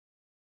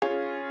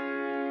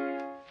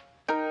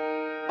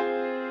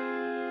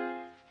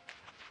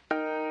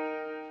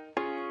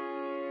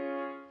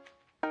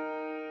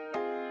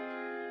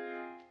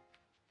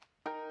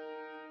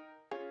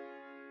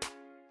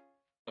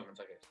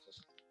mensaje.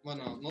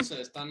 Bueno, no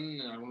sé, están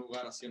en algún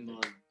lugar haciendo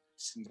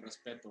sin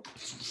respeto.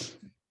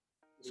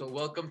 So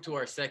welcome to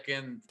our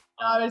second.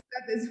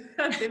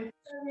 Espérate.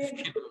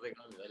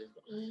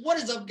 What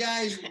is up,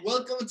 guys?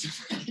 Welcome to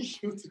my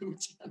YouTube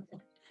channel.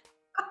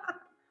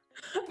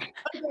 Okay,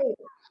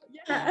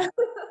 yeah.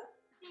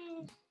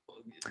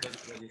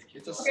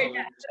 It's a Okay,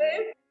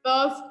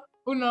 solid.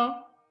 3, 2,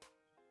 1.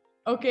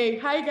 Okay,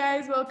 hi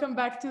guys, welcome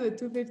back to the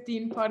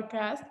 215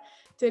 podcast.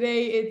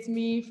 Today it's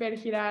me, Fer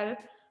Giral,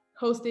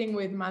 hosting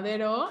with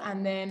Madero,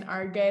 and then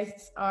our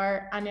guests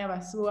are Anya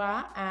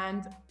Basua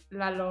and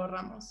Lalo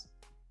Ramos.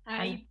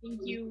 Hi,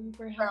 thank you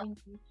for having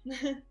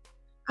me.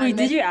 Wait,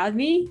 did you add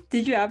me?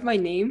 Did you add my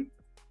name?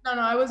 No,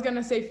 I was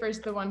gonna say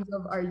first the ones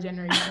of our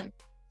generation.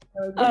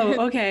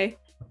 Oh, okay.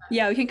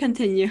 Yeah, we can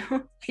continue.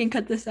 I can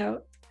cut this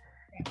out.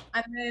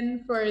 And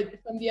then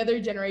from the other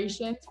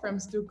generations, from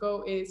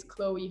Stuco is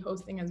Chloe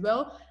hosting as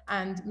well,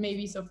 and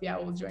maybe Sofia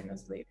will join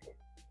us later.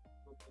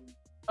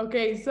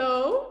 Okay,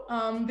 so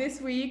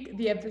this week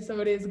the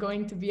episode is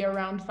going to be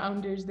around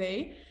Founders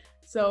Day.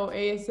 So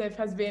ASF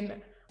has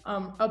been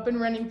up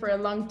and running for a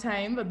long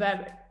time, but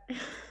that...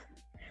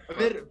 A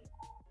ver,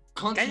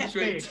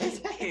 concentrate.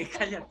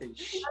 Cállate.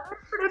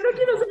 Pero no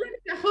quiero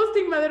ser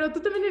hosting, Madero,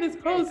 tú también eres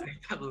host.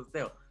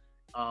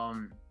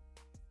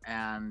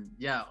 And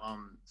yeah,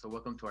 so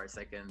welcome to our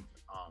second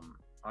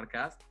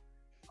podcast.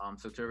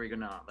 So today we're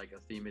gonna, like, a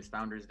theme is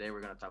Founders Day.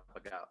 We're gonna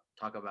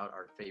talk about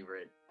our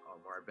favorite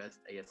or our best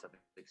ASF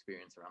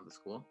experience around the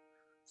school.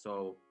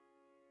 So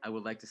I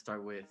would like to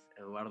start with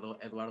Eduardo.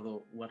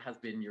 Eduardo, what has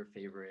been your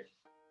favorite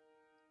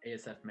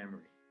ASF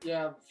memory?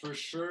 Yeah, for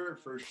sure,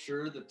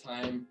 the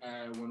time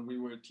when we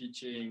were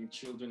teaching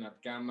children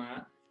at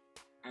Gamma,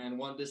 and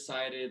one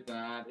decided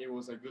that it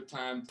was a good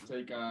time to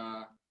take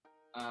a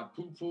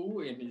poo-poo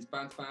in his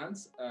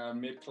pants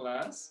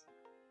mid-class,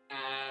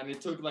 and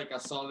it took like a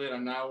solid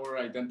an hour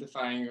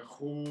identifying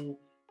who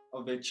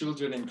of the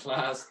children in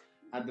class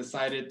had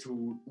decided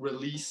to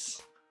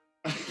release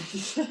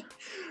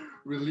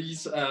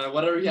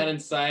whatever he had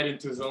inside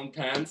into his own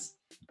pants.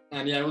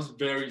 And yeah, it was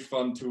very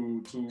fun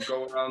to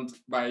go around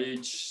by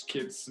each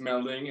kid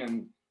smelling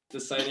and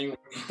deciding what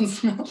one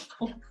smelled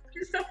like.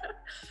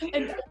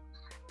 And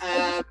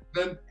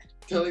then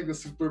telling the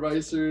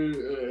supervisor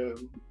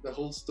the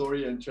whole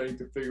story and trying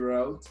to figure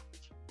out,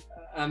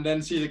 and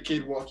then see the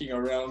kid walking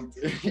around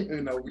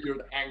in a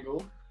weird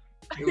angle.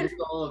 It was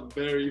all a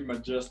very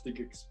majestic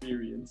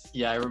experience.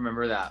 Yeah, I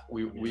remember that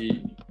we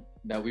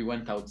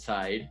went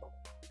outside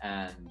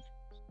and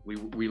we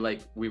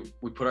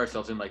put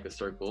ourselves in like a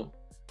circle,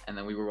 and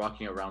then we were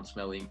walking around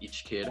smelling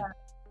each kid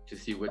to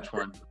see which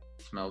one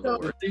smelled the The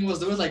worst. thing was,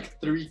 there was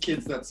like 3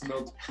 kids that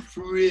smelled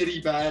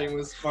pretty bad and it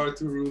was hard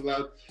to rule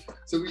out.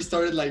 So we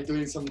started like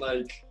doing some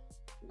like,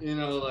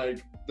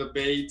 like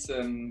debates,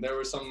 and there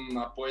were some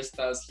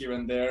apuestas here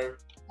and there.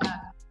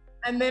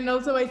 And then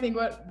also I think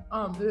what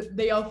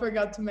they all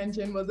forgot to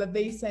mention was that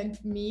they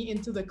sent me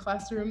into the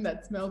classroom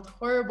that smelled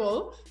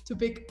horrible to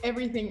pick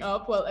everything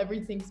up while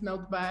everything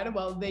smelled bad,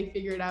 while they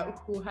figured out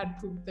who had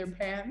pooped their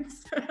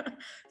pants.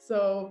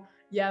 So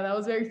yeah, that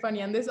was very funny.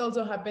 And this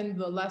also happened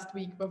the last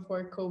week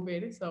before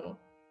COVID. So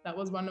that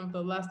was one of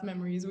the last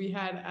memories we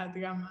had at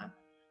Gamma.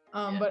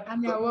 But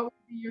Anya, what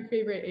would be your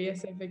favorite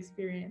ASF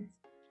experience?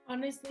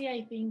 Honestly,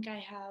 I think I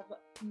have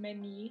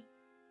many,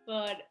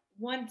 but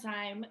one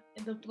time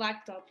in the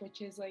blacktop,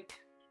 which is like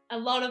a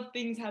lot of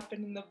things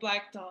happen in the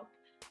blacktop,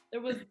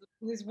 there was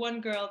this one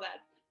girl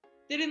that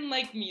didn't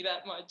like me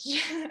that much.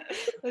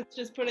 Let's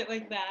just put it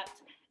like that.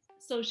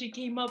 So she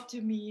came up to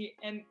me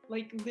and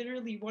like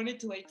literally wanted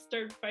to like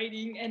start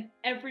fighting, and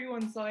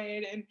everyone saw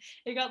it, and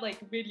it got like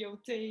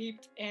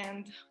videotaped,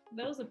 and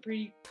that was a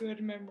pretty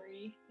good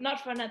memory. Not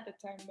fun at the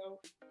time though.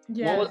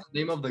 Yeah. What was the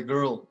name of the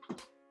girl?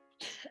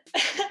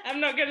 I'm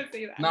not gonna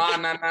say that.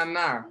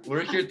 Nah.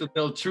 We're here to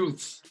tell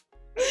truths,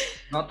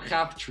 not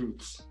half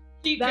truths.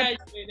 She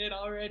graduated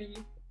already.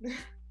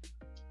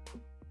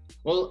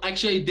 Well,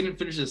 actually, I didn't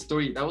finish the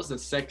story. That was the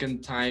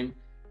second time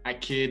a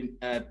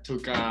kid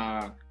took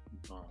a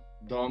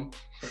dump,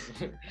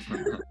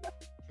 to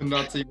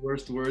not say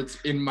worst words,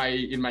 in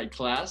my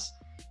class.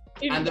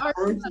 And the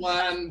first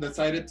one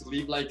decided to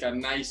leave like a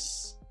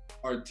nice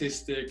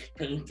artistic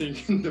painting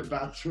in the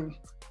bathroom.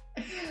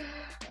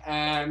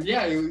 And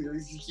yeah,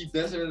 he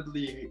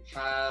definitely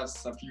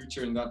has a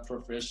future in that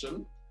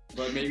profession.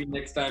 But maybe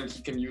next time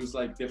he can use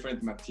like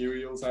different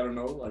materials. I don't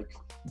know, like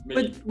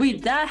maybe. But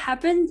wait, that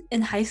happened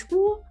in high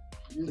school?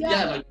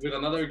 Yeah, like with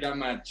another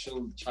Gamma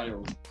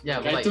child. Yeah,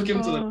 like, I like, took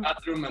him to the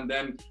bathroom, and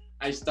then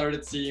I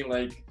started seeing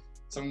like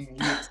some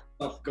weird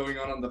stuff going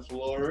on the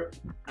floor,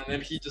 and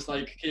then he just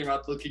like came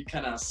out looking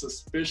kind of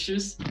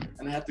suspicious,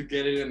 and I had to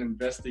get in and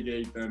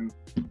investigate, and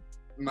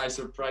my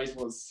surprise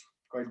was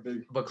quite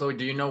big. But Chloe,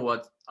 do you know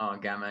what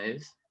Gamma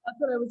is? That's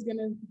what I was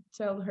gonna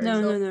tell her.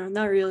 No,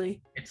 not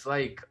really. It's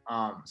like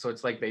so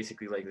it's like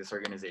basically like this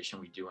organization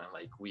we do, and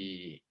like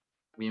we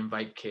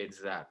invite kids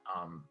that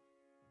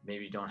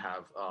maybe don't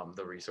have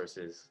the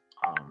resources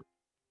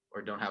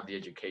or don't have the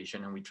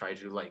education, and we try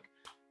to like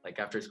like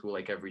after school,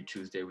 like every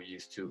Tuesday, we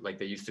used to like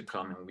they used to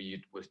come and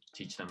we would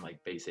teach them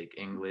like basic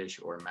English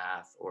or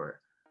math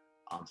or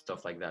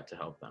stuff like that to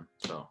help them.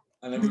 So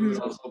And then we would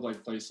also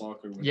like play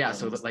soccer. With yeah,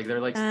 them. so like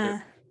they're like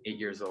Ah. 8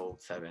 years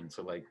old, 7,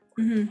 so like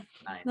Mhm.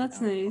 9.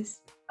 That's now.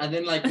 nice. And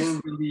then like we're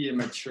really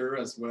immature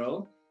as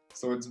well,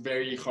 so it's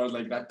very hard.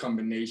 Like that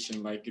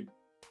combination, like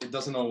it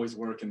doesn't always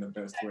work in the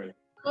best way.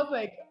 It was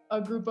like a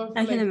group of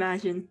I can like,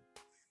 imagine.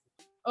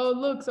 oh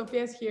look,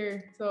 Sofia's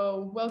here.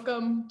 So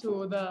welcome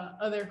to the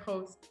other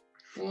host.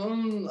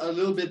 A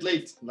little bit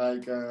late,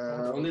 like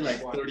only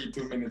like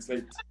 32 minutes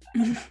late.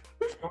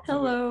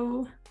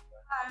 Hello.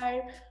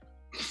 Hi.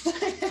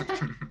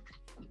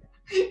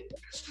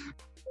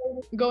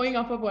 Going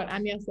off of what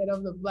Anya said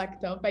of the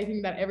blacktop, I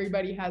think that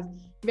everybody has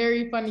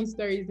very funny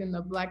stories in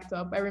the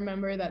blacktop. I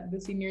remember that the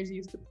seniors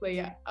used to play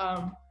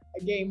a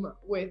game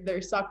with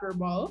their soccer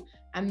ball,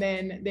 and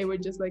then they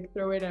would just like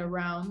throw it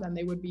around, and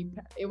they would be.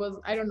 It was,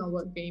 I don't know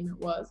what game it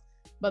was,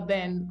 but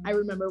then I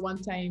remember one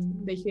time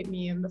they hit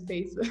me in the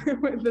face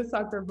with the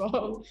soccer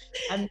ball,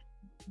 and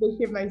they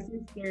hit my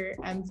sister.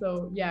 And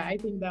so yeah, I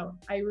think that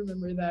I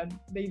remember that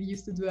they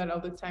used to do that all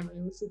the time, and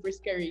it was super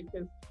scary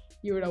because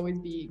you would always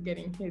be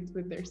getting hit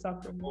with their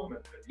soccer ball.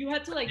 You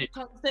had to like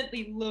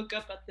constantly look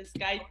up at the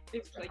sky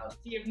to like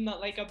see if not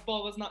like a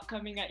ball was not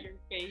coming at your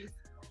face.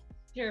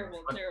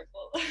 Terrible.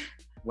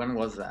 When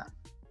was that?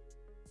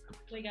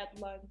 Like at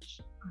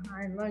lunch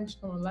In lunch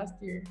last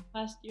year.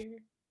 last year.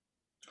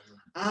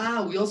 I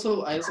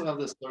also have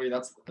the story.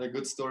 That's a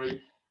good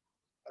story.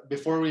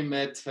 Before we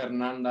met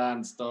Fernanda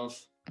and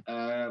stuff,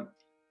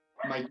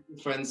 my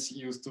friends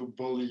used to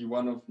bully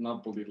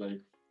not bully,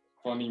 like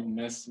funny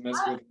mess with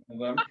one of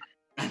them,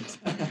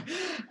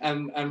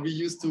 and we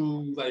used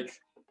to like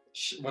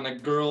when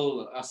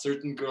a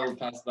certain girl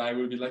passed by,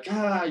 we'd be like,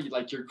 you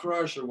like your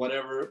crush or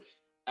whatever,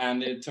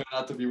 and it turned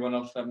out to be one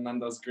of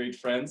Fernanda's great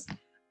friends,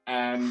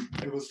 and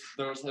there was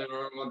like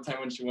one time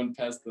when she went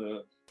past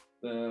the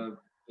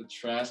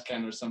trash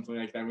can or something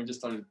like that, and we just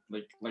started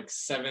like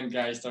 7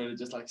 guys started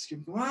just like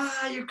screaming,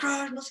 your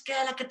crush, no sé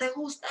qué, la que te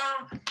gusta.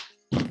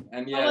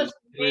 And yeah,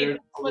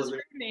 what was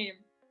her name?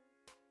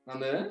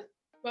 ¿Dónde?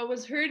 What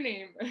was her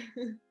name?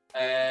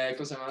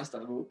 ¿Cómo se llama esta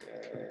book?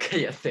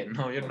 Cállate,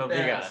 no, yo no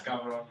digas.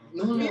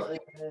 No.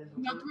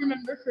 Not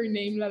remember her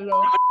name,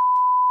 Lalo.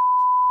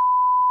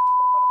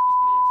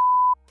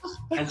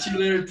 And she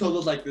later told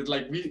us like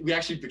we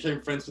actually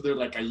became friends with her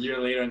like a year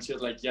later, and she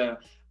was like,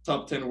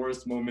 top 10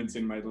 worst moments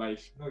in my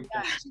life.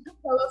 Yeah, she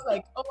would tell us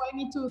like, oh, I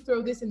need to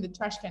throw this in the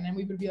trash can, and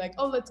we would be like,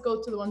 oh, let's go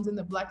to the ones in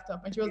the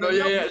blacktop. And she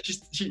was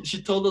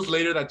She told us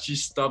later that she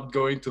stopped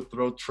going to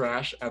throw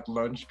trash at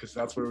lunch because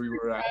that's where we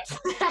were at.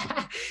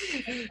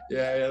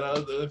 yeah,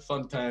 that was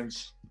fun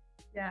times.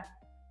 Yeah.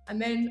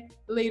 And then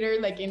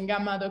later, like in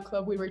Gamma, the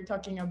club we were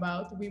talking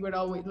about, we would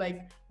always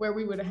like where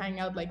we would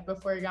hang out like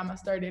before Gamma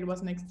started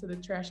was next to the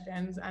trash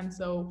cans. And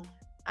so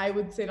I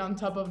would sit on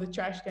top of the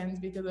trash cans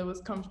because it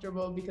was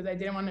comfortable, because I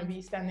didn't want to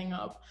be standing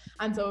up.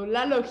 And so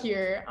Lalo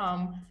here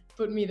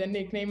put me the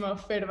nickname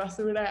of Fer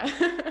Basura.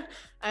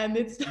 And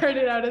it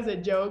started out as a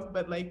joke,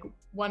 but like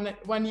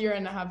one year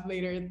and a half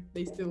later,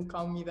 they still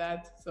call me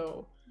that.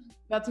 So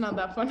that's not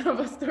that fun of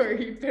a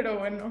story, pero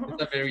bueno.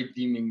 It's a very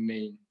deeming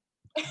name.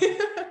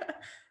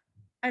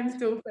 I'm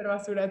still Fer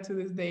Basura to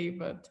this day,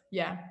 but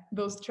yeah,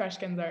 those trash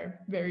cans are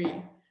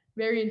very,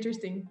 very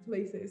interesting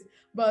places.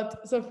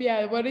 But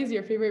Sofia, what is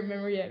your favorite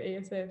memory at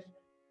ASF?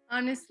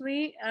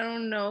 Honestly, I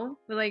don't know,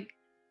 but like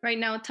right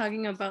now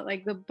talking about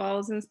like the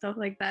balls and stuff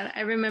like that,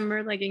 I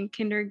remember like in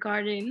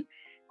kindergarten,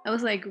 I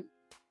was like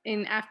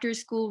in after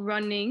school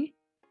running,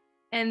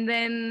 and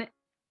then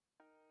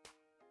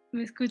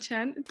 ¿me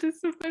escuchan? Esto es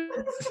súper...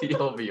 Sí,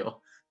 obvio.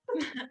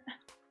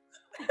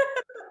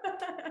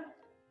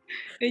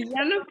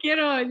 Ya no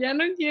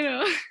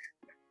quiero.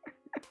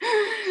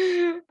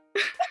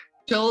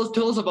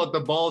 Tell us about the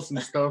balls and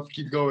stuff.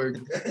 Keep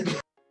going.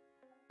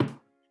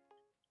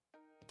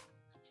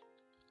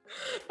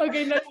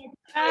 Okay, no.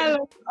 Los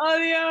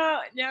odio.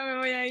 Ya me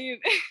voy a ir.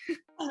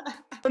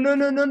 No.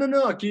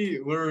 Aquí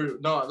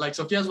like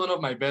Sofia's one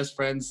of my best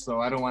friends, so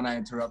I don't want to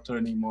interrupt her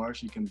anymore.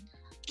 She can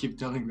keep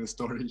telling the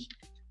story.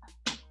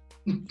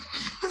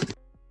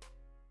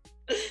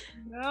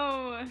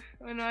 No.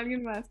 Bueno,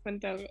 alguien más,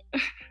 cuéntalo.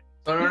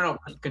 No.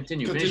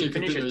 Continue.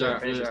 Finish your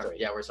story.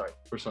 Yeah. We're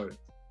sorry.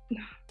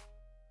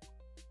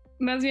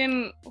 Más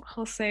bien,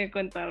 José,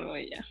 cuenta algo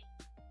ya.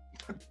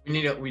 We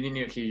need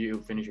to hear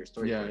you finish your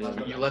story. Yeah.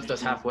 You left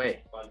us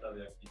halfway.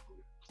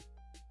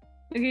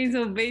 Okay,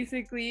 so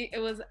basically it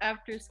was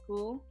after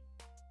school,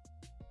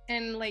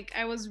 and like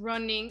I was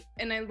running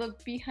and I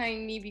looked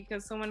behind me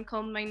because someone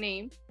called my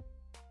name,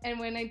 and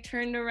when I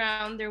turned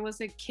around there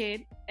was a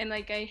kid, and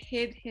like I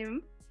hit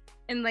him,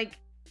 and like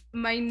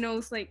my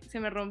nose like se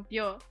me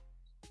rompió,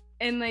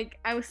 and like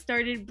I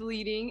started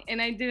bleeding,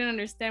 and I didn't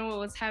understand what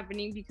was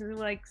happening because it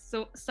was like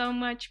so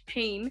much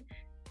pain,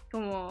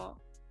 como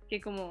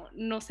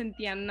no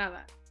sentía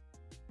nada.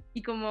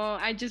 Y como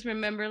I just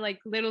remember like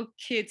little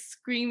kids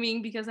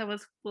screaming because I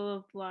was full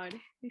of blood.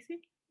 You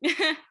see?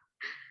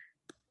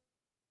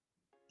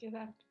 Get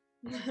that.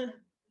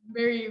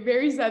 Very,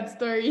 very sad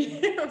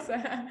story. O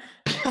sea,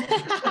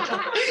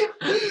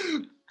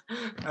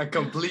 A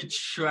complete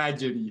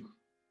tragedy.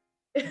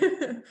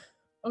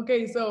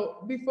 okay,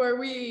 so before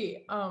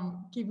we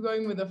keep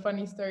going with the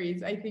funny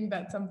stories, I think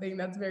that something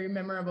that's very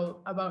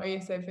memorable about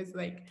ASF is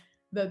like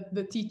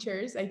the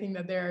teachers. I think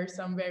that there are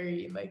some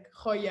very like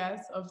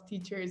joyas of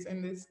teachers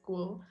in this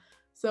school.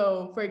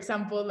 So, for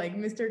example, like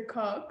Mr.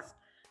 Cox,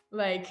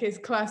 like his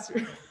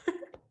classroom,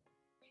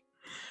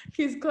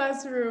 his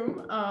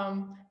classroom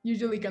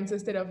usually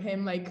consisted of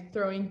him like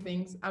throwing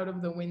things out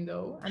of the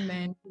window, and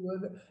then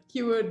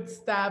he would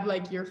stab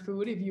like your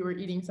food if you were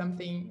eating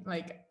something.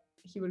 Like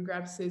he would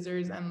grab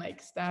scissors and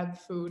like stab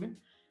food.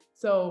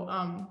 So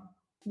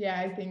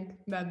yeah, I think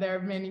that there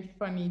are many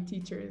funny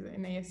teachers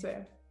in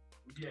ASF.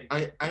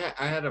 I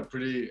had a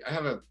pretty I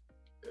have a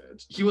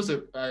he was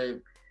a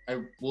I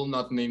will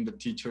not name the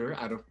teacher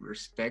out of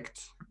respect.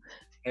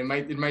 It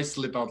might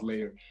slip out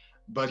later,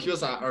 but he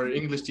was our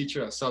English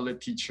teacher, a solid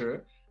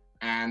teacher,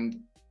 and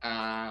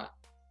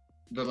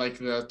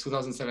the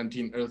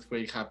 2017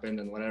 earthquake happened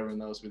and whatever, and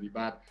that was really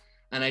bad,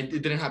 and it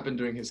didn't happen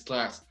during his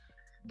class.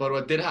 But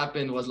what did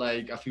happen was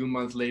like a few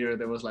months later,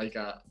 there was like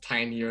a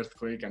tiny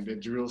earthquake and the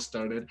drill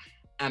started,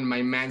 and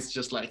my man's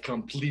just like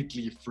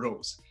completely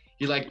froze.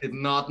 He like did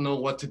not know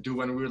what to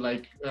do, and we were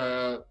like,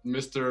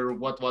 Mr.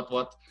 What?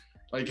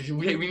 Like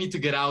we need to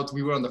get out.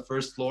 We were on the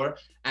first floor,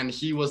 and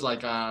he was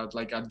like a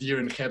deer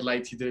in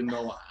headlights. He didn't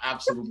know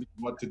absolutely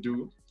what to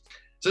do.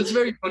 So it's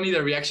very funny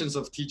the reactions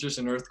of teachers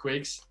in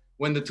earthquakes.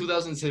 When the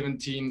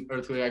 2017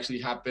 earthquake actually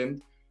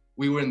happened,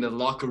 we were in the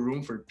locker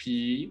room for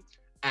PE,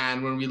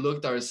 and when we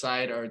looked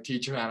outside, our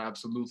teacher had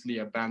absolutely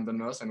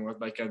abandoned us and was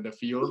like at the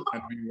field,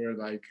 and we were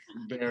like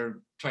there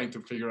trying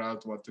to figure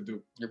out what to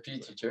do. Your PE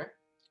teacher?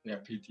 Yeah,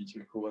 PE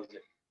teacher. Who was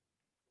it?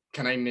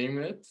 Can I name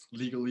it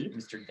legally?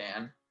 Mr.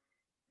 Dan.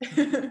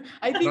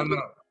 I think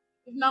No.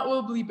 if not,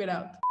 we'll bleep it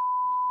out.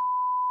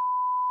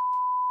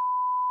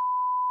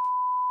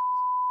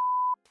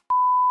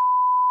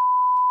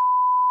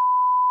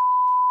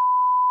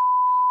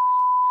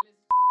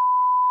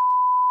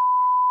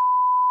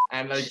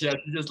 And like yeah,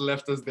 she just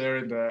left us there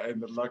in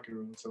the locker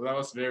room. So that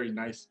was very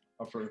nice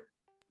of her.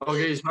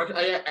 Okay, so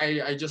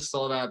I just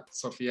saw that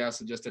Sofia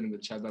suggested in the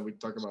chat that we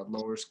talk about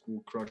lower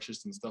school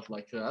crushes and stuff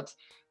like that.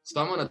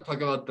 So I'm gonna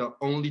talk about the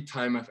only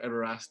time I've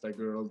ever asked a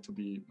girl to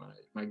be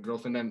my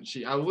girlfriend, and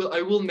I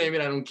will name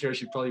it. I don't care.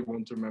 She probably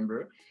won't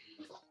remember.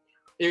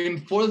 In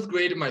 4th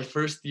grade, my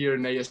first year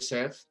in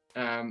ASF,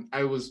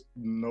 I was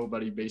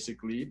nobody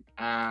basically,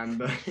 and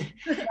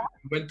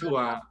went to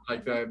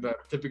the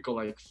typical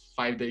like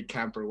 5-day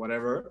camp or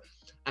whatever,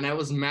 and I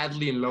was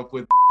madly in love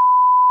with.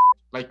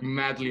 Like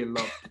madly in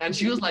love, and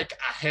she was like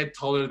a head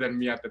taller than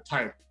me at the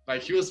time.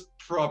 Like she was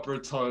proper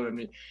taller than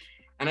me,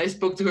 and I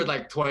spoke to her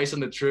like twice on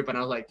the trip, and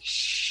I was like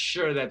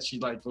sure that she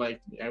liked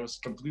me. I was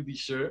completely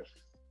sure.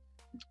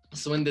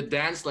 So in the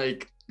dance,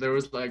 like there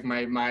was like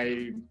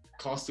my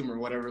costume or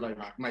whatever, like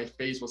my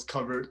face was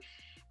covered,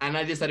 and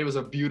I decided it was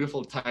a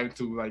beautiful time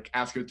to like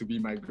ask her to be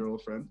my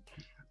girlfriend.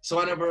 So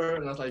I went over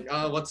and I was like,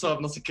 what's up,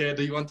 no sé qué,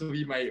 do you want to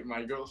be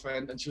my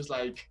girlfriend? And she was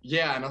like,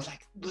 yeah. And I was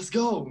like, let's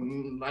go.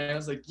 And I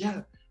was like,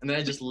 yeah. And then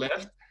I just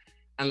left.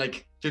 And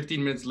like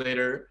 15 minutes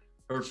later,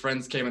 her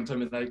friends came and told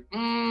me like,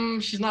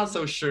 she's not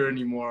so sure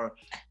anymore.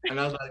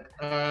 And I was like,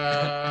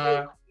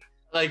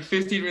 like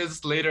 15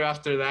 minutes later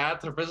after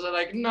that, her friends were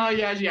like, no,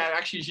 yeah,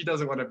 actually she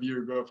doesn't want to be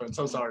your girlfriend.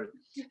 So sorry.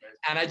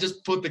 And I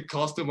just put the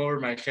costume over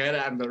my head,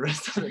 and the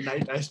rest of the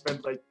night I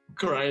spent like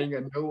crying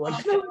and no one.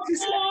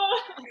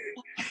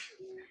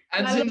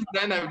 And since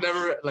then, I've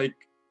never like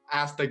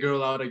asked a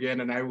girl out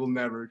again, and I will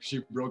never. She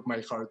broke my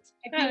heart.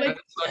 I feel like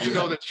So you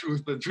know the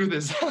truth. The truth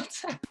is out.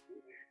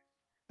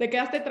 te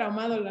quedaste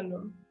traumado,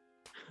 Lalo.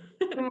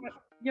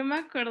 Yo me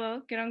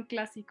acuerdo que era un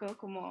clásico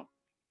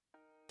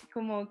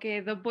como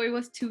que the boy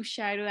was too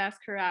shy to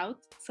ask her out,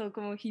 so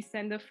como he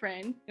sent a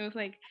friend. It was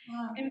like,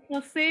 and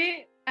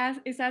Jose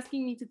is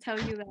asking me to tell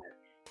you that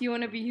you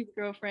want to be his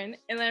girlfriend.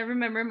 And I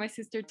remember my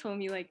sister told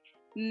me like,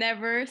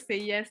 never say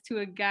yes to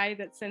a guy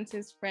that sends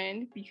his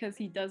friend because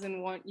he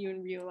doesn't want you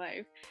in real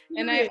life.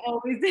 And I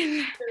always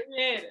did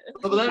that.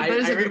 No, but that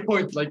is a good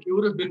point. Like it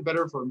would have been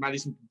better for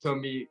Madison to tell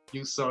me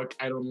you suck,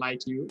 I don't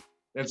like you,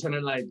 than send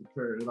her like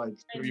her like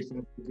 3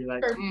 friends to be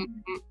like.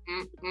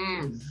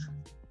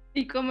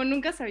 Y como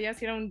nunca sabía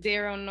si era un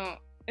dare o no,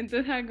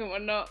 entonces era como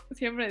no,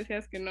 siempre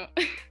decías que no.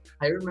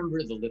 I remember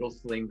the little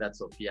fling that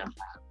Sofia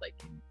had like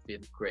in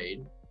 5th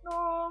grade.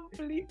 No,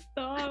 please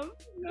stop.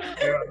 No.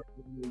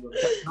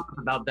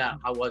 About that,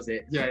 how was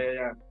it?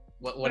 Yeah.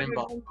 What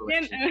involved?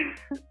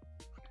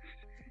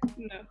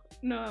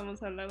 No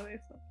vamos a hablar de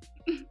eso.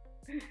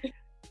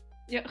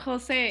 Yeah,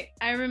 Jose,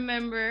 I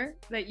remember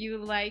that you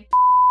liked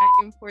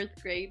in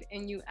 4th grade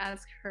and you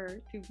asked her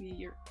to be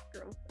your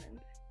girlfriend.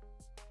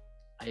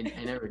 I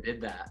never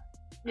did that.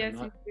 Yes,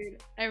 you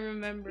did. I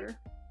remember.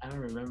 I don't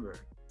remember.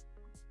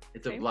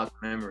 It's a blocked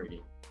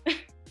memory.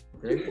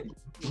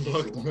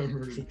 Blocked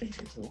memory.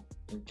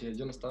 Okay,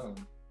 yo no estaba.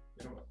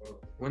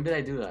 When did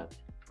I do that?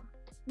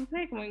 No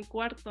sé, como en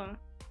cuarto.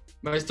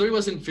 My story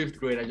was in 5th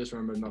grade. I just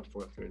remember not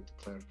 4th grade, to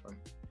clarify.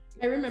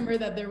 I remember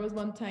that there was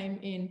one time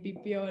in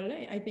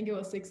Pipiol, I think it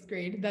was 6th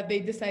grade, that they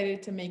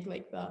decided to make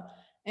like the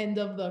end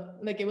of the,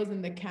 like it was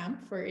in the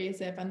camp for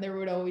ASF, and there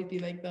would always be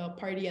like the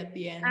party at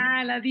the end.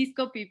 Ah, la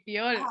disco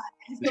pipiol.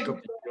 Disco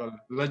Pipiol,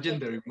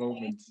 legendary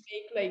moments.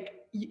 Make like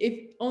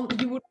if only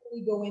you would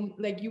only go in,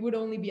 like you would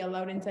only be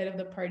allowed inside of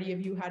the party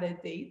if you had a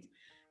date.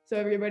 So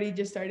everybody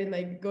just started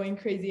like going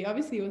crazy.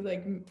 Obviously, it was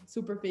like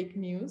super fake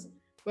news.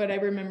 But I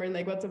remember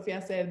like what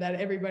Sofia said, that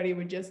everybody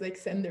would just like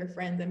send their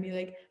friends and be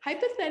like,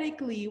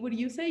 hypothetically, would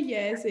you say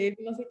yes if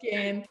no sé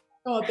quién,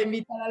 como te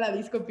invitan a la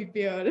disco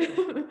pipiol?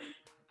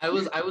 I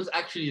was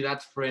actually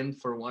that friend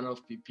for one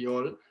of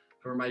Pipiol,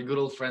 for my good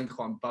old friend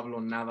Juan Pablo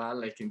Nava,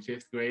 like in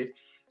 5th grade,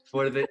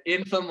 for the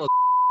infamous.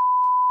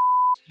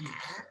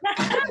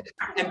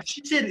 And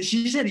she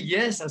said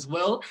yes as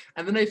well,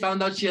 and then I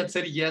found out she had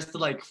said yes to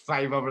like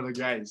 5 other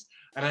guys,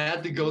 and I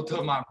had to go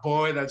tell my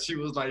boy that she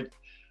was like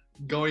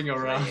going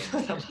around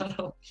with a lot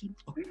of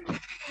people.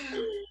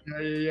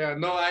 Yeah.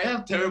 No, I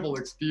have terrible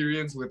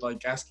experience with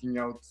like asking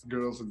out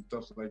girls and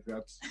stuff like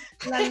that.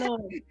 Lalo,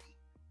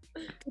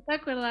 ¿tú te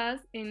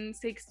acuerdas en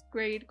 6th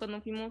grade cuando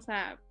fuimos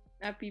a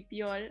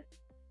Pipiol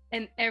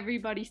and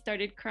everybody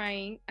started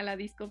crying a la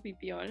disco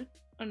Pipiol?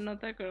 ¿O no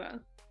te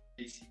acuerdas?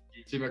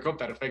 Sí, me acuerdo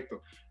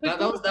perfecto.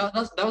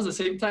 That was the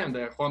same time,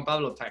 the Juan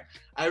Pablo time.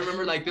 I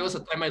remember like there was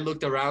a time I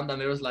looked around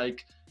and there was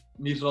like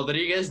Miss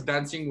Rodriguez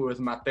dancing with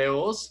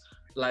Mateos,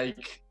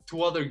 like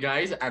 2 other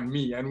guys and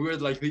me, and we were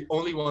like the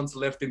only ones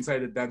left inside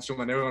the dance room,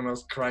 and everyone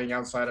was crying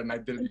outside, and I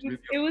didn't really.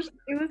 It was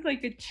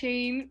like a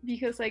chain,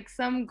 because like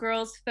some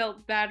girls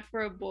felt bad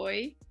for a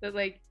boy that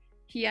like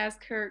he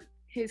asked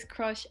his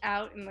crush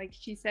out and like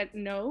she said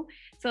no,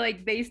 so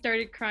like they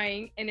started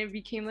crying and it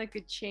became like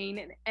a chain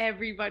and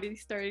everybody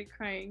started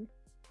crying.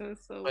 It was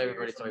so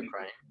Everybody started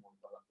crying.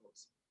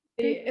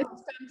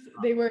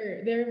 They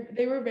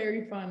were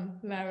very fun,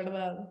 la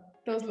verdad.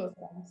 Todos los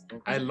times.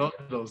 I love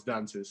those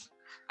dances.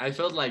 I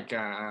felt like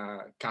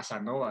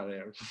Casanova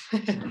there.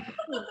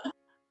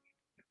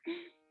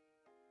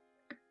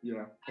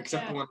 Yeah,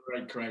 except the one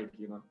where I cried,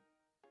 you know.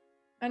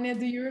 Anya,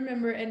 do you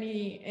remember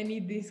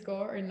any disco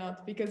or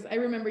not? Because I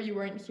remember you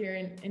weren't here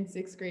in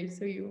 6th grade,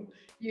 so you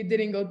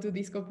didn't go to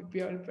Disco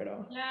Pipiol,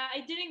 pero. Yeah,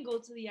 I didn't go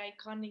to the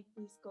iconic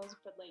discos,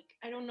 but like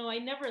I don't know, I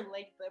never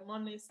liked them,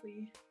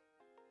 honestly.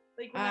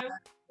 Like when I was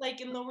like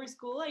in lower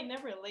school, I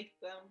never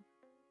liked them.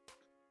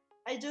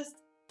 I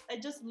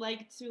just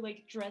liked to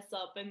like dress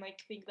up and like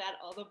think that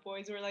all the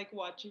boys were like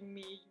watching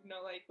me, you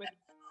know, like with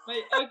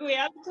my ugly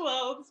ass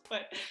clothes,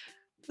 but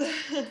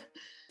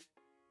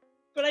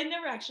but I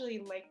never actually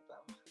liked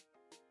them.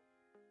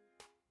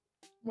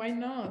 Why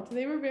not?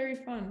 They were very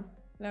fun,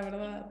 la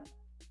verdad.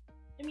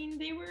 I mean,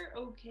 they were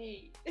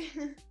okay.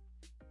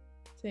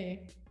 Sí.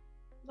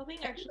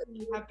 Nothing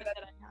actually happened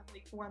that I have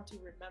like want to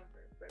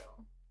remember,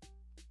 pero.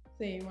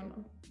 Sí,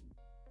 bueno.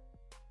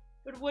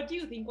 But what do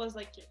you think was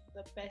like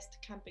the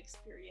best camp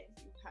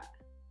experience you've had?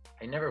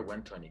 I never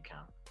went to any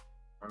camp.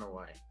 I don't know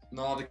why.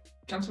 No, the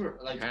camps were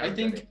like I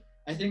think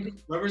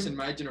whoever's in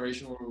my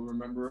generation will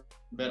remember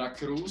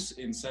Veracruz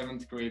in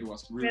 7th grade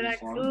was really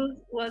fun. Veracruz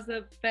was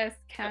the best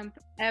camp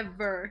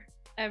ever.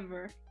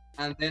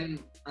 And then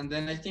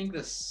I think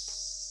there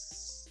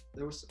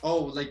was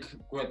like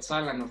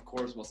Quetzalan, of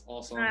course, was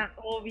awesome.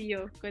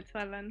 Obvio,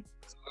 Quetzalan.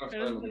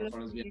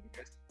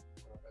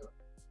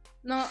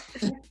 No,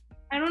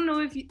 I don't know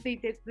if they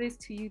did this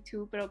to you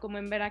too, pero como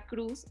en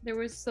Veracruz, there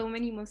were so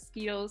many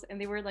mosquitoes and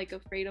they were like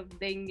afraid of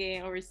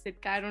dengue or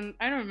Zika, I don't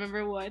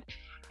remember what.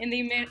 And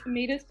they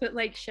made us put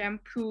like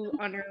shampoo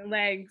on our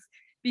legs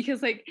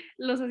because like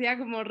los hacía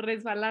como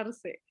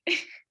resbalarse.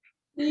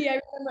 Yeah,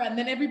 I remember. And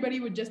then everybody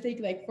would just take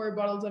like 4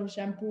 bottles of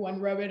shampoo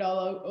and rub it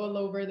all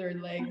over their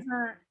legs.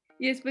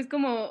 Y después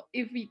como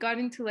if we got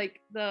into like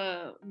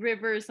the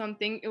river or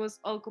something, it was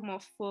all como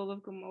full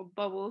of como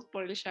bubbles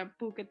por el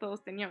shampoo que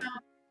todos teníamos.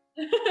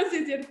 Sí,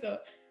 es cierto.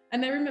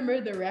 And I remember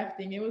the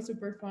rafting. It was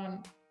super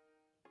fun.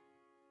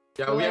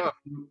 Yeah, So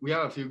we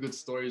have a few good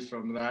stories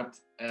from that.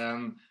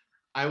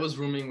 I was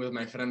rooming with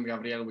my friend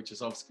Gabriel, which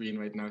is off screen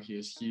right now.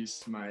 He's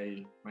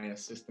my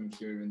assistant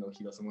here, even though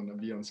he doesn't want to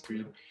be on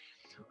screen.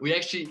 We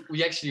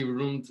actually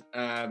roomed.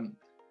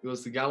 It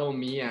was Gallo,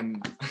 me,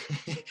 and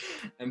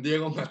and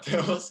Diego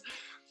Mateos,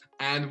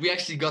 and we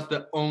actually got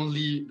the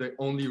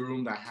only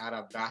room that had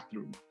a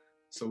bathroom.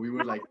 So we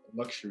were like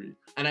luxury,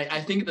 and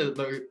I think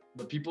the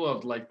people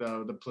of like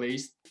the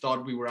place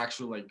thought we were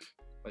actually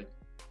like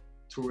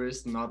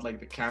tourists, not like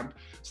the camp.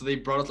 So they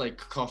brought us like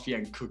coffee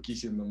and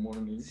cookies in the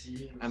morning,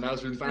 and that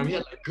was really fun. And we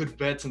had like good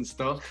beds and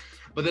stuff.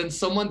 But then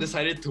someone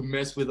decided to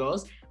mess with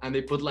us, and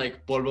they put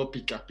like polvo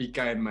pica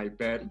pica in my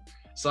bed.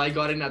 So I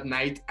got in at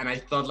night, and I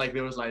thought like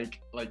there was like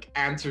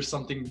ants or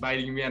something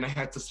biting me, and I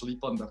had to sleep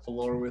on the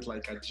floor with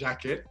like a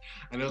jacket,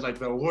 and it was like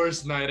the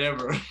worst night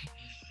ever.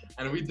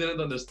 And we didn't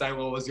understand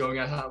what was going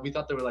on. We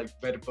thought they were like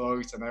bed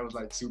bugs, and I was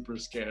like super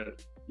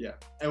scared. Yeah,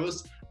 it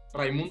was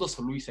Raimundo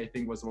Solis, I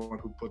think, was the one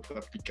who put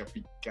the pica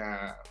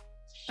pica.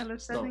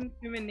 That's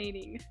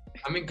incriminating.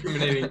 I'm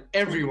incriminating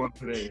everyone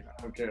today.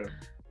 I don't care.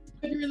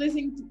 If you're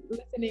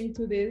listening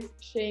to this,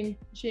 shame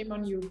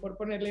on you por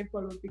ponerle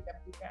polvo pica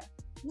pica.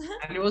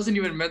 And it wasn't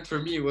even meant for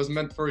me, it was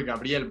meant for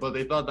Gabriel, but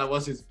they thought that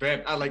was his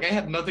bet. I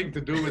had nothing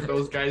to do with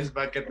those guys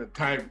back at the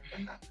time.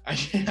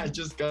 I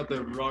just got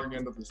the wrong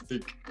end of the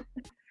stick.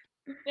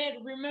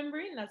 But remember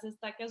in Las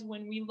Estacas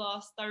when we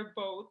lost our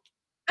boat?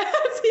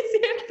 Sí,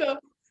 cierto.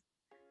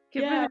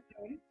 ¿Qué Yeah.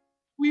 pasó?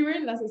 We were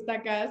in Las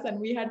Estacas and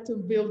we had to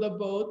build a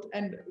boat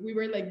and we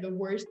were like the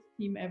worst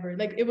team ever.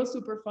 Like it was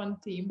super fun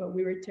team, but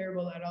we were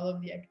terrible at all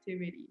of the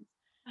activities.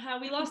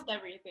 We lost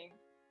everything.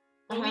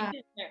 But we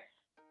did there.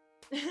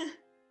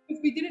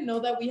 Because we didn't know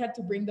that we had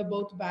to bring the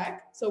boat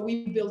back. So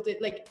we built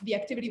it, like the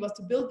activity was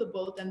to build the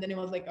boat and then it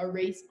was like a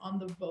race on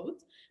the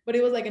boat, but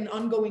it was like an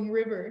ongoing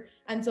river.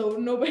 And so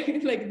nobody,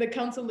 like the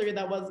counselor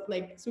that was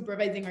like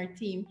supervising our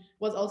team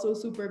was also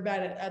super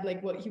bad at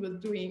like what he was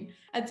doing.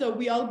 And so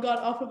we all got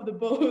off of the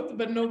boat,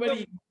 but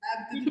nobody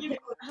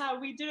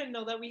we didn't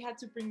know that we had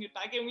to bring it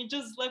back and we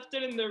just left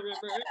it in the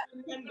river.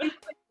 And then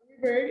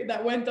river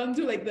that went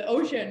onto like the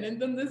ocean.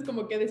 Entonces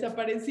como que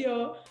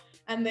desapareció.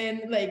 And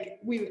then like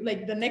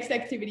the next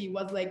activity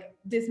was like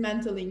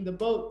dismantling the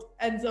boat.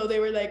 And so they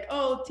were like,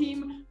 oh,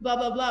 team blah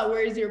blah blah,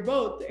 where's your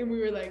boat? And we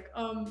were like,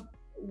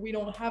 we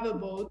don't have a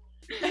boat.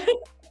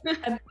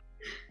 And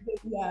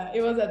yeah,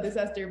 it was a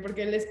disaster porque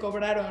les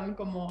cobraron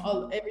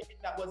como everything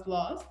that was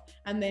lost.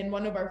 And then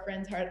one of our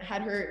friends had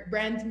her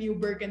brand new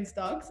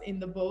Birkenstocks in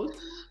the boat.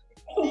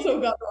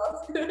 Also got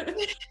lost.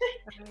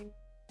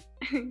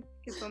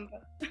 Qué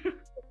tonta.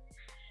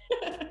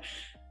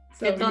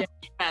 So yeah.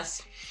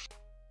 Yes.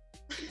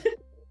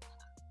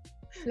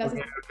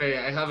 Okay,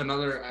 I have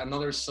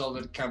another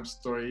solid camp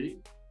story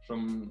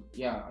from,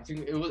 I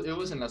think it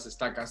was in Las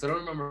Estacas. I don't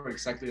remember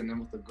exactly the name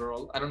of the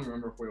girl. I don't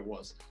remember who it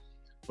was.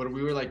 But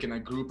we were like in a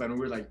group and we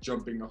were like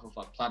jumping off of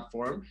a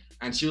platform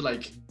and she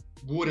like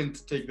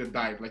wouldn't take the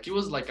dive. Like it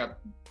was like a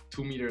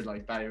 2 meter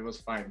like dive, it was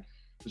fine.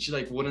 But she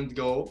like wouldn't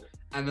go.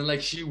 And then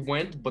like she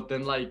went, but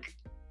then like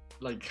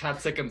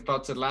had second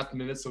thoughts at last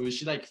minute. So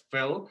she like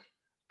fell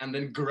and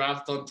then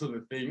grabbed onto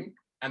the thing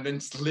and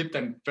then slipped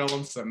and fell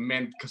on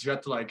cement because you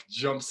had to like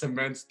jump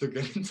cement to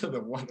get into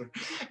the water.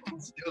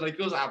 Like it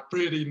was a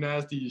pretty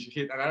nasty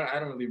hit. And I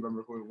don't really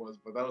remember who it was,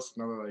 but that was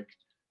another like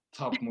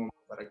top moment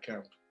at a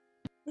camp.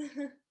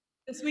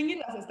 The swing in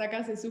Las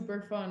Estacas is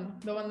super fun.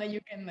 The one that you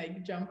can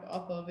like jump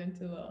off of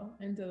into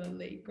the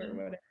lake or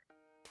whatever.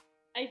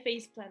 I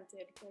face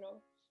planted,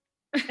 pero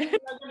I'm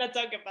not gonna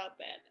talk about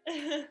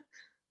that.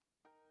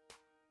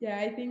 Yeah,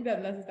 I think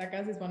that Las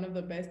Estacas is one of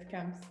the best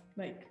camps,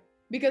 like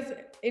because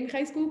in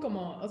high school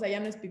o sea, ya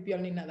no es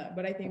pipiol ni nada,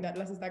 but I think that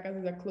Las Estacas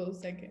is a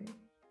close second.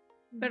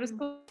 Pero es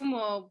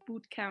como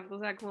boot camp, o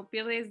sea, como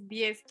pierdes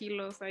 10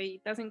 kilos ahí,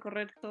 te hacen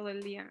correr todo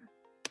el día.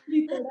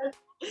 Literal.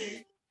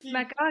 Me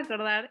acabo de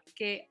acordar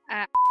que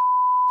a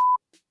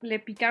le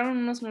picaron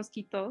unos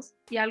mosquitos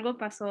y algo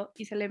pasó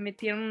y se le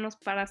metieron unos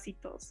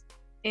parásitos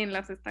en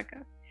las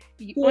estacas.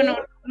 Y bueno,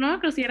 no me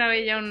acuerdo si era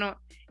bella o no.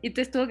 Y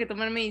entonces tuvo que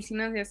tomar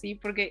medicinas y así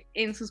porque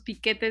en sus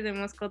piquetes de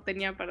mosco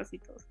tenía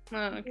parásitos.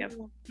 No, qué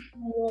asco.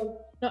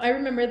 No, I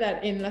remember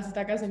that in Las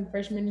Estacas in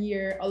freshman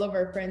year, all of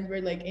our friends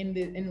were like in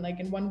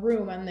one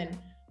room, and then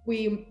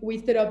we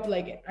stood up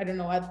like I don't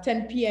know at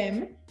 10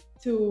 p.m.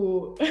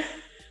 to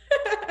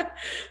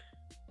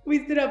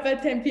we stood up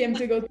at 10 p.m.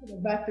 to go to the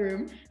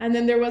bathroom, and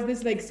then there was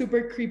this like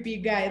super creepy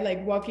guy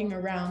like walking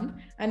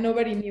around, and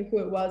nobody knew who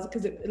it was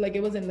because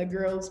it was in the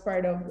girls'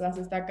 part of Las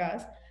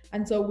Estacas.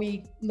 And so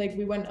we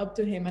went up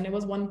to him, and it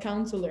was one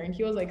counselor, and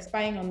he was like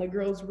spying on the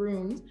girls'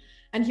 rooms,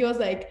 and he was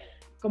like,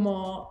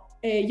 como,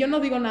 yo no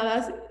digo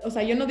nada, o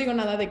sea, yo no digo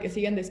nada de que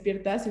siguen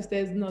despiertas si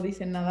ustedes no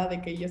dicen nada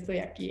de que yo estoy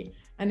aquí.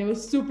 And it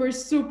was super,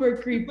 super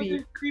creepy.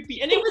 Super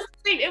creepy. And it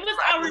was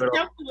our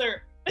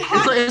counselor.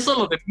 Eso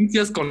lo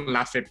denuncias con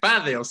la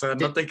FEPADE, o sea,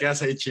 no te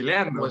quedas ahí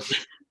chileando.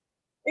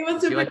 It was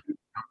super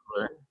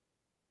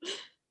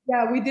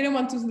Yeah, we didn't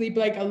want to sleep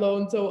like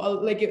alone, so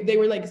like they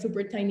were like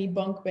super tiny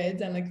bunk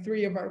beds, and like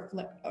 3 of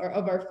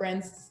our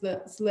friends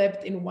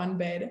slept in one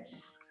bed,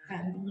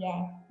 and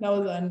yeah, that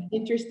was an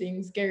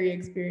interesting, scary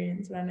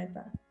experience, la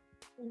neta.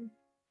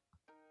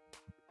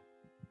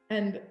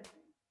 And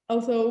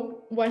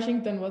also,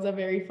 Washington was a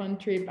very fun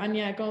trip.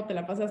 Anya, ¿cómo te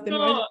la pasaste?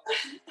 No.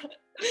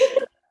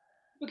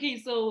 Okay,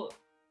 so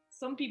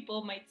some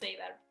people might say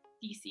that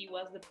DC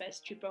was the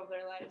best trip of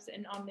their lives,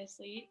 and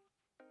honestly,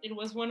 it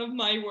was one of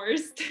my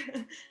worst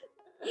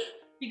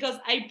because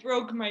I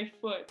broke my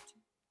foot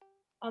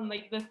on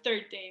like the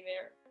 3rd day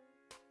there.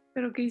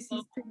 ¿Pero qué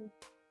hiciste?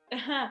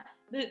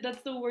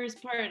 That's the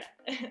worst part.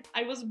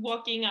 I was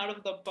walking out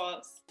of the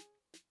bus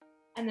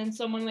and then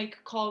someone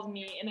like called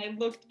me and I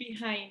looked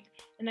behind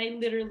and I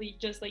literally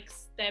just like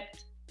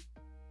stepped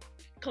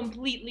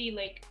completely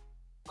like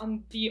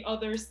on the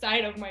other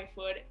side of my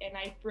foot and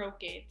I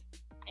broke it.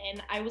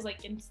 And I was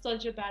like in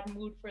such a bad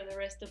mood for the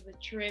rest of the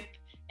trip.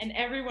 And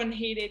everyone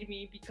hated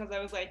me because I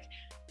was like,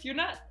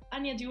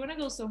 Anya, do you want to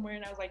go somewhere?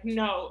 And I was like,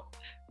 no.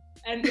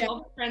 And all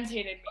my friends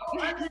hated me.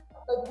 Like,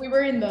 we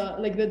were in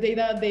the day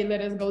that they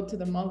let us go to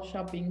the mall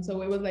shopping,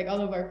 so it was like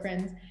all of our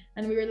friends,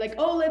 and we were like,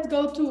 oh, let's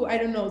go to, I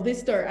don't know, this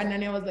store, and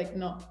Anya was like,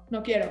 no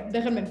quiero,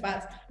 déjame en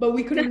paz, but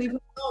we couldn't leave her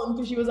alone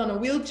because she was on a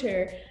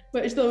wheelchair,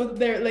 but so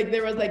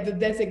there was like the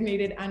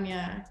designated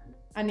Anya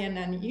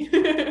nanny.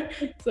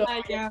 So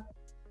Yeah.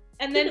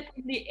 And then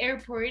in the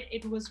airport,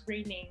 it was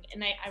raining,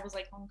 and I was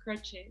like on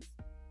crutches,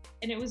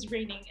 and it was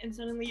raining, and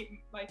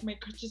suddenly like my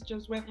crutches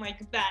just went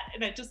like that,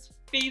 and I just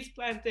face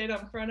planted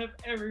in front of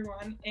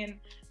everyone, and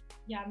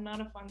yeah, not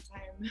a fun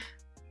time.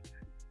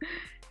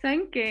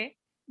 ¿Saben qué?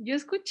 Yo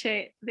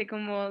escuché de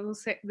como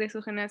de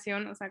su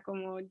generación, o sea,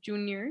 como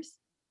juniors,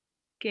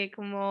 que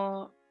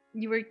como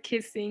you were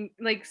kissing,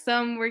 like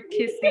some were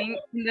kissing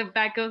in the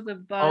back of the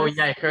bus. Oh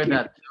yeah, I heard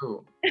that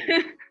too.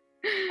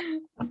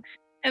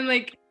 And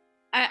like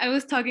I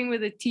was talking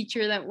with a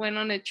teacher that went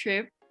on a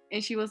trip,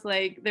 and she was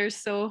like, they're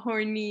so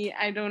horny,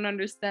 I don't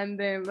understand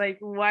them, like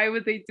why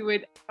would they do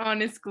it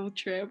on a school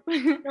trip?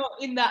 No,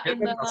 in the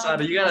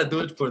You gotta do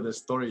it for the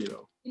story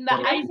though. in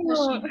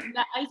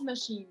the ice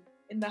machine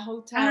in the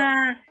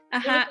hotel.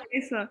 Ajá,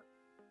 eso.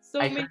 So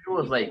I many heard it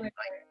was like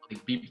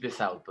people beep this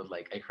out, but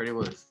like I heard it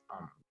was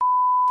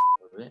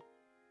was it?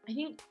 I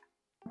think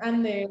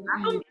and the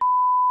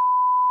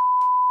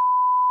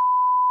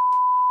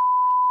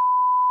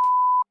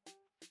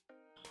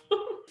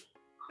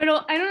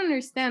Pero I don't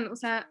understand, o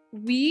sea,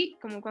 we,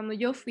 como cuando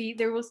yo fui,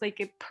 there was like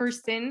a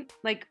person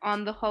like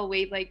on the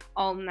hallway like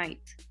all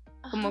night,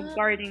 como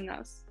guarding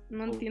us.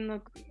 No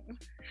entiendo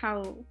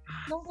how.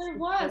 No, there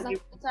was.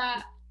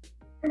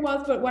 There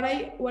was, but what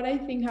I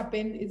think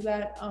happened is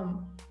that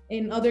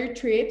in other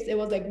trips it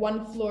was like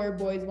one floor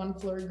boys, one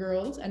floor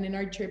girls, and in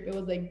our trip it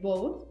was like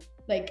both.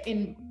 Like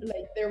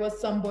there was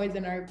some boys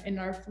in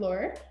our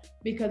floor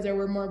because there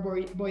were more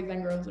boys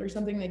than girls or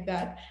something like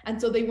that.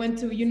 And so they went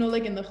to,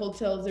 like in the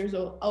hotels there's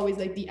always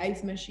like the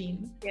ice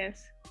machine.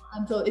 Yes.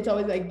 And so it's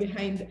always like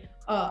behind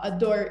a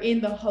door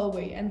in the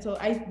hallway. And so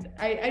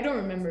I don't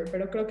remember,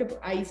 pero creo que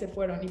ahí se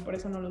fueron y por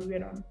eso no los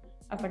vieron.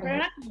 Hasta Pero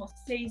eran como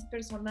 6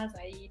 personas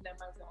ahí nada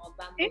más como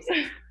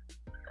dándose.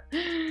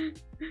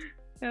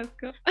 Let's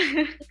go.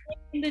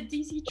 In the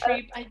DC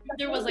trip, I think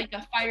there was like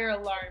a fire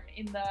alarm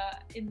in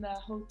the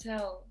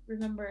hotel.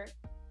 Remember?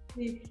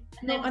 Sí.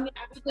 And then No,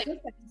 I was like,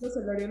 los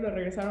celulares lo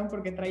regresaron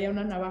porque traía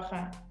una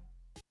navaja.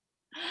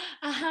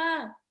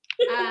 ajá.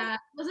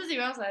 No sé si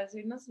vamos a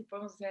decir, no sé si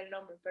podemos decir el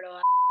nombre,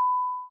 pero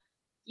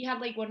you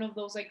had like one of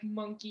those like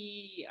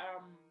monkey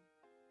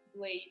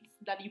blades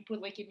that you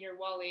put like in your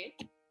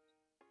wallet.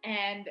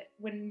 And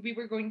when we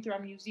were going through a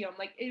museum,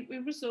 like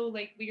it was so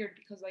like weird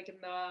because like in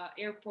the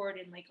airport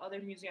and like other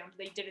museums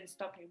they didn't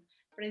stop him,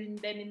 but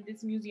then in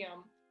this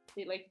museum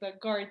they like the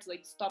guards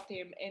like stopped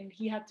him and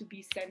he had to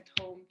be sent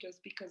home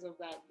just because of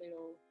that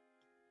little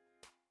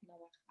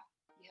navaja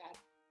he had.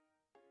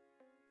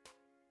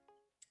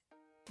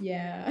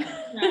 Yeah.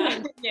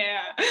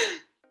 Yeah.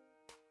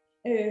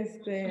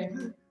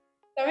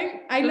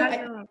 ¿Saben?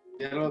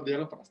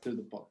 Dígalo para hacer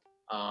the pod.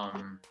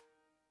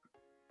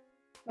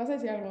 ¿Vas a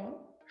decir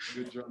algo?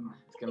 Good job.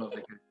 Es que no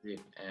sé qué decir.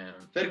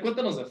 Fer,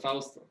 cuéntanos de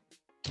Fausto.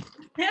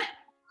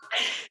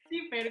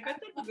 Sí, pero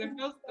cuéntanos de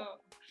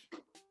Fausto.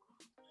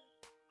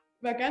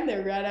 Me acaban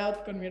de rat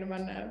out con mi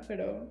hermana,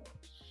 pero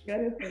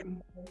gracias por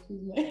el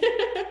chisme.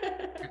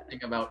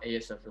 Think about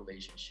ASF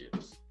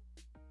relationships.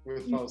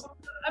 With Fausto.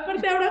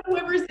 Aparte ahora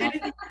whoever's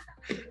editing.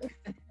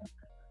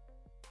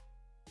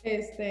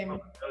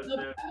 No,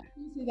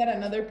 see that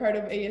another part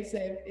of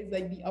ASF is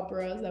like the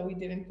operas that we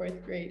did in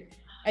 4th grade.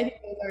 I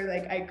think those are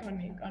like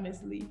iconic,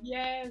 honestly.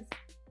 Yes.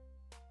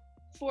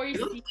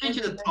 Don't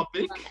change the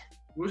topic.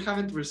 We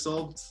haven't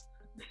resolved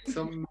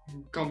some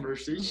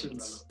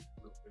conversations.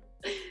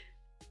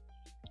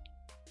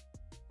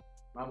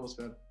 Vamos,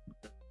 Fer.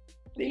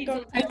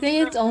 I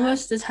think it's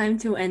almost the time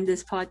to end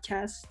this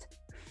podcast.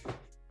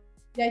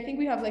 Yeah, I think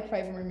we have like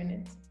 5 more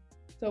minutes.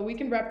 So we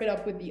can wrap it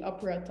up with the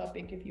opera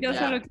topic if you Yo want.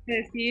 solo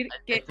quiero decir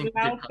que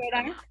la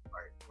ópera,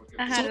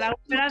 la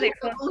ópera de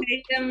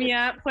Sofia y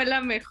Anya fue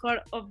la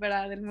mejor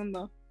ópera del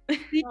mundo.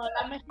 No,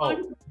 la mejor.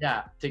 Oh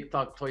yeah,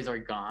 TikTok toys are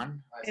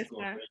gone.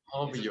 Esa.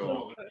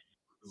 Obvio.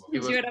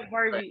 Yo era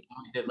Barbie.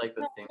 We did like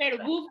the thing. Pero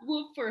woof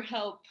woof for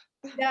help.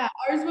 Yeah,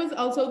 ours was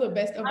also the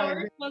best of our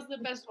Ours was the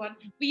best one.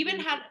 We even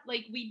had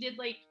like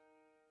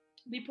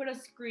we put a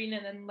screen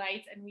and then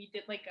lights and we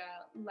did like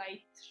a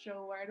light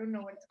show or I don't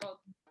know what it's called.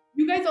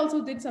 You guys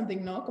also did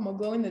something, no? Como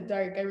glow in the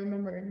dark, I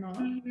remember, no?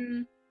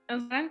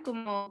 Eran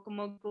como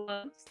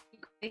gloves.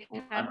 They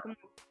had como,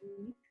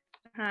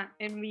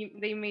 and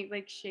they made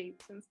like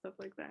shapes and stuff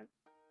like that.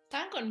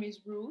 ¿Estaban con Miss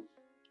Ruth?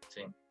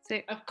 Sí.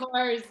 Sí. Of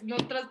course,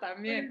 nosotras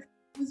también.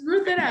 Miss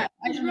Ruth era,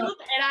 I Miss don't know.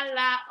 Ruth era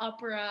la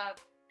opera.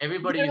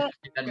 Everybody used to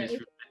say that Miss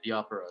Ruth at the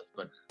operas,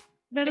 but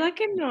 ¿Verdad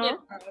que no?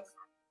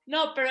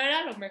 No, pero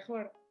era lo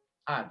mejor.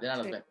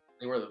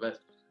 they were the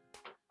best.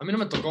 A mí no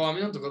me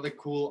tocó the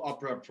cool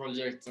opera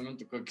project. A mí me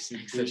tocó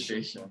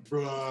exhibition.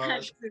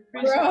 Bruh.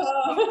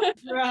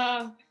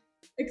 Bro.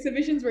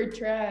 Exhibitions were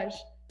trash.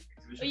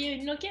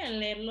 Oye, ¿no quieren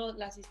leer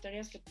las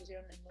historias que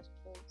pusieron en los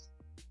posts?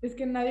 Es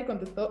que nadie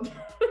contestó.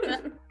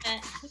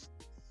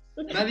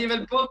 Nadie ve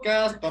el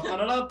podcast.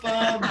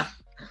 Papararapam.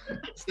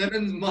 7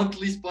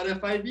 monthly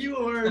Spotify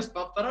viewers.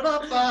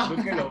 Papararapam.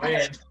 Tú que lo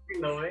ves, tú que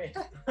lo ves.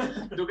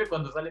 Tú que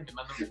cuando sale te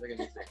mando un mensaje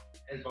que dice,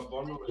 El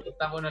papón,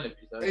 está bueno el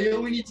episodio. Hey,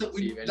 yo, we need to.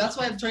 Sí, That's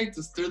why I'm trying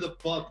to stir the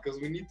pot because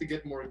we need to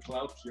get more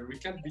clout here. We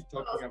can't be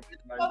talking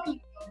about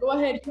like. Go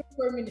ahead, you have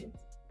 4 minutes.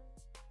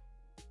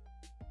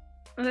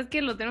 O sea, es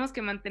que lo tenemos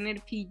que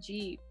mantener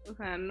PG. O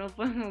sea, no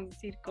podemos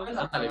decir cosas.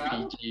 Ándale,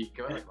 PG,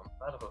 ¿qué vas a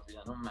contar,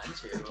 Sofía? No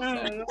manches. O No,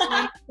 sea,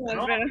 no,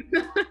 no. pero-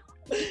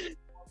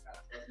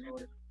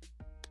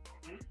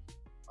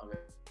 A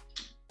ver.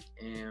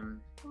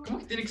 ¿Cómo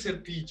que tiene que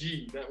ser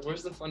PG?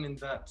 Where's the fun in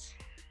that?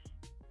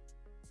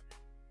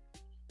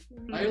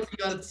 I only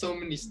got so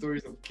many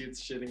stories of kids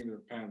shitting their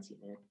pants, you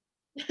know.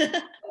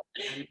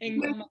 En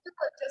You goma.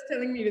 were just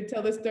telling me to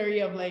tell the story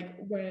of like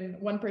when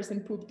one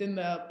person pooped in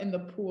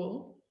the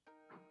pool.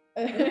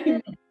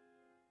 Didn't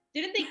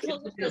they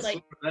close it for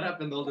like That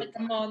happened all the a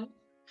time. month?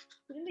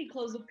 Didn't they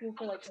close the pool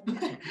for like a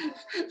month?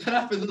 That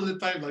happens all the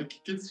time. Like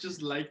kids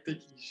just like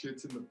taking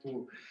shits in the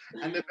pool,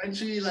 and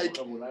eventually, like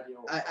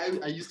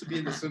I used to be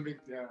in the swimming.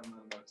 Yeah,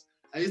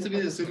 I used to be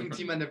in the swimming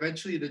team, and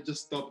eventually they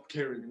just stopped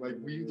caring. Like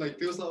we like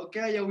they was like,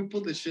 okay, yeah, we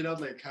pulled the shit out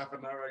like half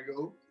an hour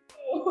ago.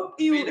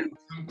 Ew. Made it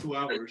swim 2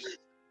 hours.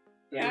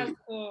 Yeah, Very,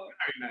 so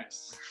very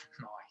nice.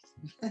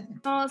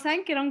 No,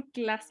 ¿saben que era un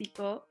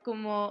clásico?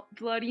 Como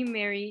Bloody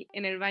Mary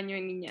en el baño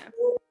de niñas.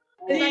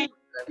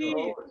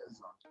 sí.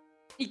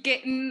 Y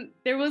que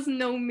there was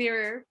no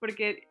mirror,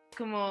 porque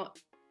como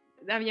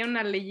había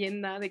una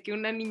leyenda de que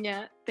una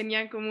niña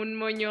tenía como un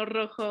moño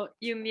rojo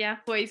y un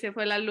día fue y se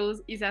fue la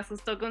luz y se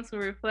asustó con su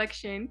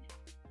reflection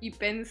y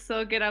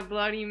pensó que era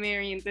Bloody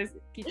Mary, entonces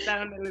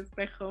quitaron el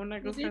espejo,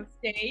 una cosa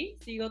así. Sí,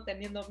 sigo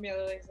teniendo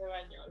miedo de ese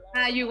baño. la Ah,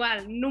 verdad. yo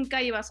igual,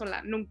 nunca iba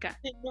sola, nunca.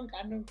 Sí,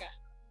 nunca.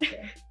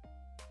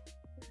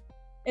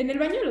 ¿En el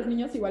baño de los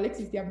niños igual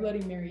existía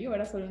Bloody Mary o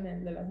era solo en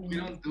el de las We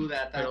niñas? don't do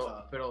that.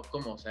 Pero,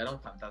 ¿cómo? O sea, ¿era un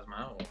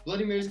fantasma o...?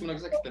 Bloody Mary es como una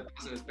cosa que te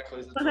pasa en el espejo.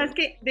 Dices, O sea, es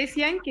que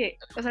decían que,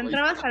 o sea,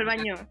 entrabas al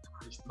baño,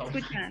 No.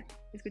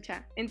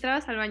 escucha,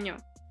 entrabas al baño,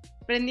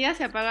 prendías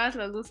y apagabas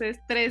las luces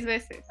 3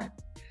 veces.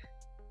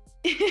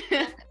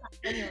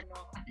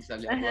 No. Y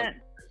salía Ajá.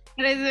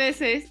 3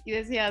 veces y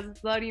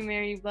decías Bloody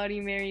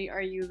Mary,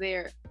 are you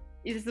there?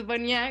 Y se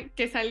suponía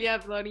que salía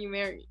Bloody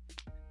Mary.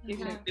 Y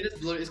se- Ajá.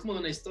 es como de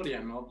una historia,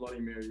 ¿no? Bloody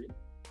Mary.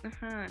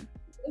 Ajá.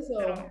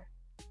 Eso.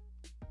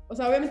 O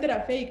sea, obviamente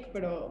era fake,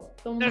 pero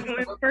todo el Pero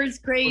mundo- como en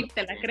first grade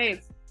te la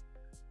crees.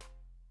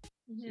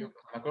 Sí, me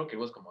acuerdo que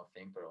it was como a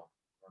thing, pero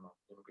no,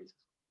 yo nunca hice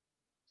eso.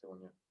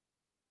 Según yo.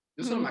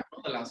 Yo solo me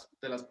acuerdo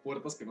de las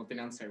puertas que no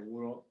tenían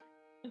seguro.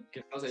 Que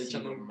estabas ahí Sí,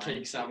 echando no un manches.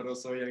 cake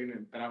sabroso y alguien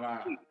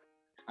entraba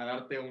a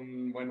darte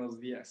un buenos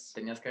días.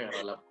 Tenías que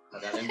agarrar la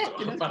de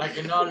adentro para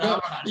que no No,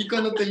 hablara. y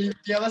cuando te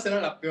limpiabas era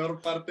la peor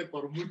parte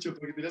por mucho,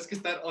 porque tenías que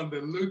estar on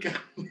the lookout.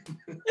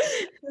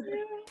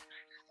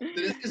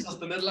 Tenías que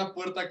sostener la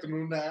puerta con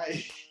una...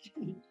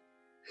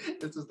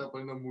 Esto está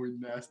poniendo muy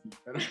nasty,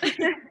 pero...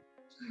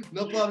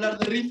 No puedo hablar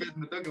de rifles,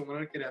 me tengo que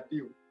poner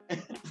creativo.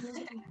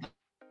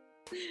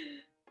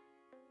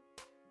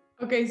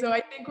 Okay, so I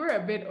think we're a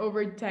bit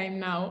over time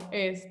now.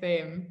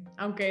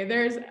 Aunque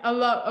there's a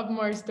lot of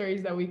more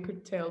stories that we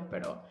could tell,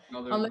 pero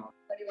No, there's unless not.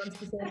 anybody wants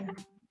to say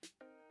anything,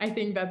 I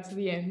think that's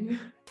the end.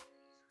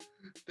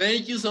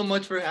 Thank you so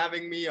much for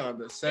having me on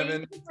the 7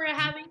 Thank you for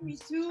having me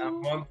too.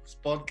 months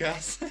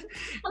podcast.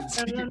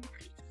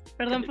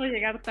 Perdón por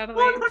llegar tarde.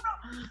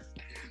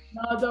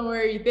 No, don't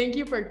worry. Thank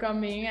you for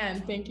coming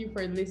and thank you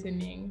for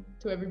listening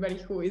to everybody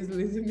who is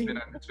listening.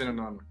 It's been an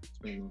honor.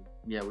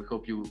 Yeah, we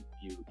hope you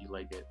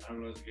like it.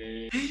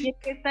 Y es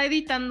que está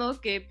editando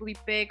que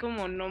blipé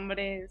como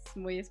nombres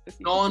muy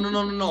específicos.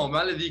 No,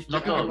 vale, Dick. No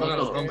ya que me todos, pongan no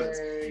los todos.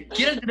 nombres.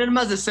 ¿Quieren tener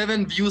más de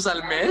 7 views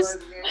al mes?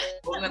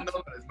 Pongan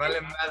nombres,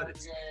 vale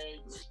madres.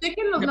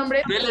 Chequen los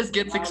nombres. Deles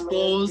gets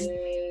exposed.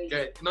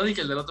 Que no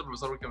dije el del otro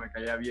profesor porque me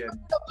caía bien.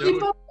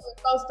 Bleep out lo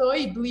de Fausto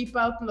y bleep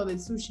out lo de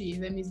sushi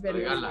de mis Lo de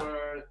vergas.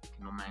 Gala.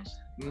 No manches.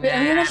 Wait,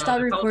 I'm gonna stop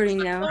recording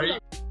now. Nah,